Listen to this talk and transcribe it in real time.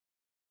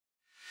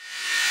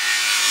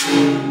Hi,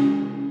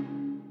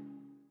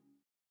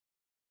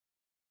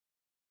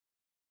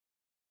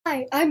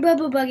 I'm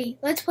BubbaBuggy.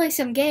 Let's play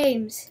some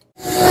games.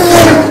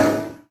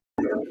 Hello,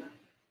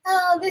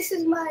 this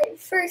is my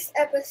first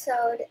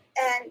episode,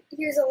 and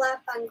here's a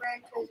lap on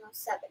Gran Turismo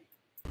 7.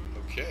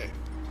 Okay,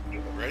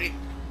 ready?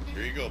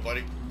 Here you go,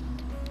 buddy.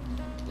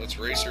 Let's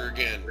race her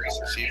again.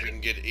 See if we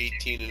can get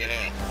 18 and a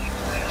half.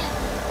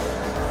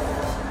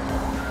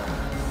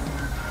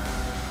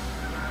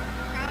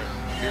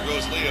 Here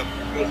goes Liam.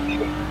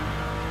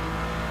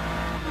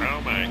 Oh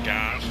my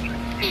gosh.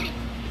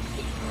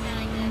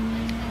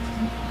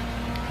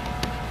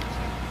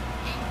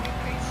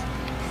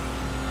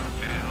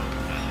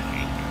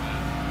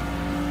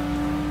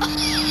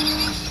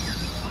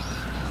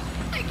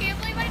 I can't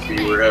believe I did So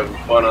you were having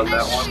fun on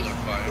that one?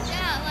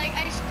 Yeah, like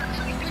I just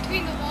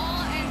between the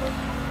wall and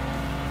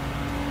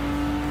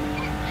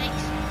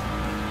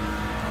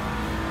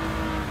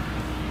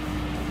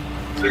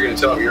So you're going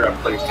to tell me you're on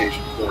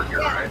PlayStation 4 here,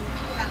 right?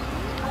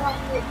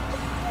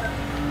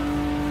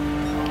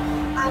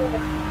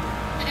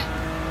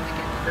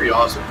 Pretty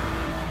awesome.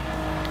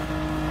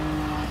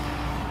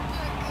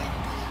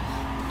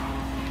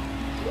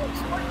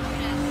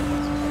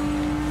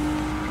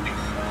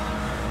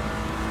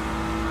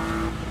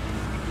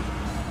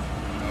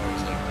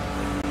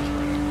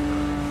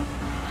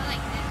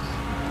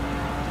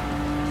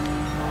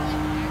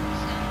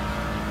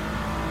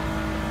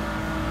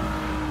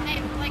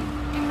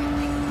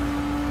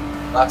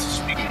 Lots of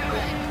speed,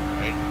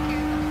 right?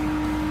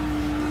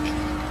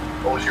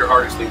 What was your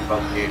hardest thing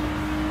about the game?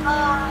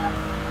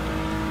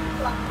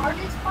 the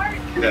hardest part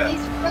Yeah.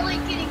 is really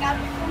getting out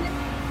of it.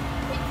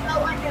 It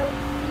felt like I was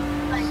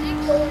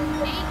going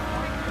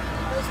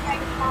those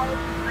kind of college.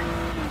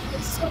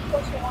 It's so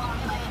close along.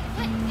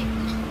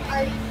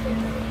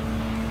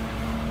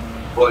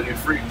 Well, you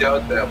freaked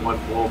out that one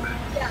moment.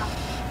 Yeah.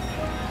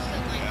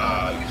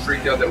 You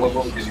freaked out that one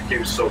moment because you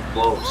came so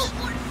close.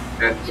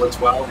 And what's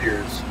wild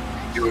here is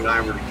you and I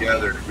were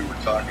together and we were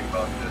talking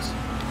about this,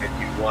 and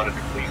you wanted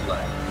a clean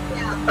lap.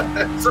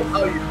 Yeah.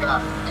 Somehow you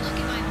got it.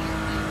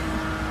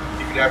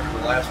 Even after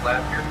the last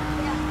lap here.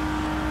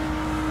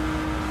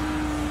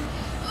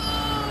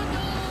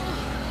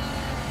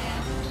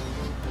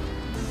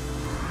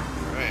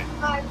 All right.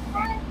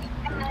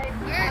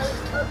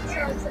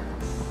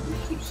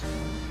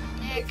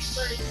 Next.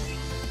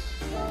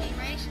 Clean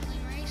race.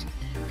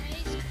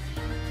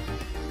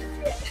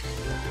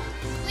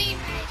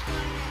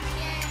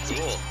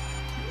 Cool.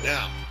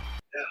 Now.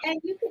 And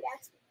you could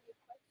ask me a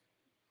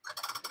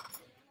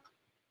question.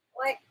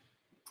 What?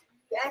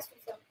 You asked me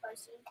some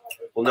questions.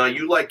 Well, now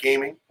you like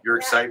gaming. Your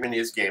excitement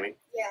is gaming.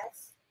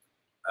 Yes.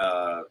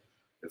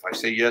 If I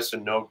say yes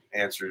and no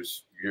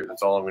answers,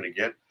 that's all I'm going to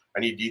get. I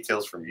need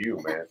details from you,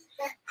 man.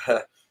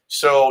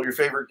 So, your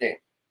favorite game?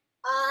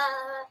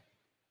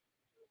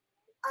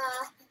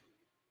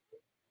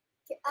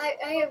 I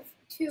have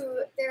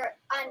two. They're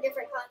on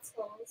different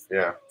consoles.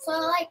 Yeah. So I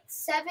like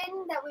 7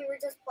 that we were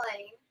just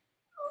playing,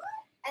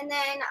 and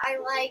then I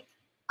like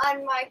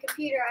on my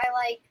computer. I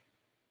like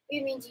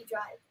BubbaBuggy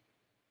Drive.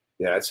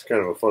 Yeah, it's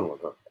kind of a fun one,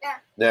 huh? Yeah.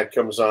 That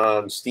comes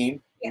on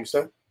Steam, you Yes.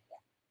 said?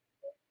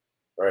 Yeah.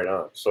 Right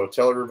on. So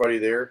tell everybody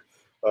there,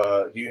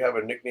 do you have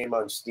a nickname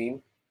on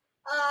Steam?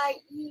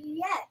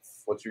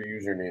 Yes. What's your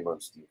username on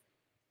Steam?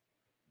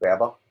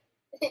 Baba?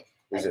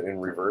 Is it in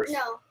reverse?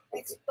 No,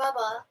 it's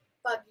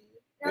BubbaBuggy.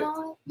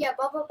 No, yeah,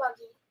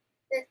 BubbaBuggy.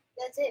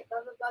 That's it,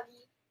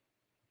 BubbaBuggy.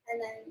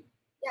 And then,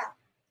 yeah.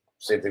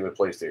 Same thing with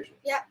PlayStation?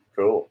 Yeah.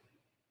 Cool.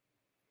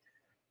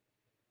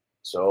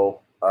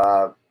 So,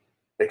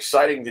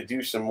 exciting to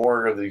do some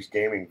more of these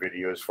gaming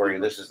videos for you.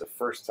 This is the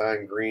first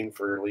time green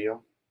for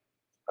Liam.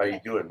 How you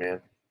doing, man?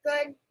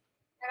 Good.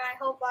 And I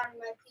hope on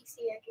my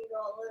PC I can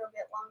go a little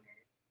bit longer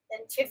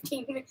than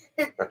 15 minutes.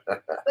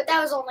 But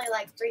that was only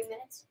like 3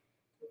 minutes.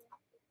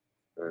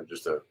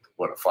 Just a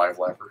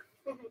 5-lapper?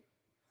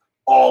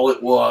 All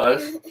it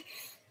was.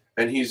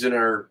 And he's in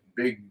our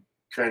big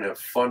kind of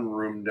fun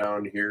room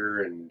down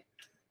here, and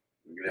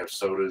we're gonna have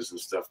sodas and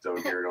stuff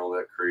down here and all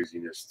that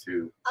craziness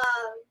too.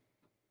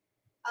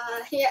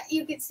 Yeah,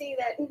 you can see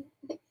that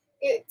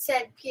it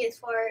said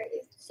PS4.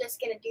 It's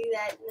just gonna do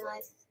that.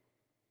 Nice.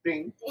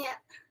 Bing. Yeah.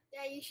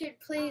 Yeah, you should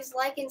please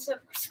like and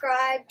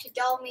subscribe to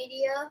Doll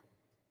Media.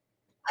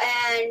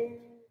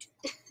 And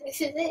this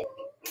is it.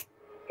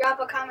 Drop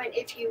a comment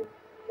if you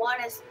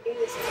want us to do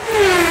this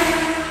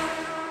again.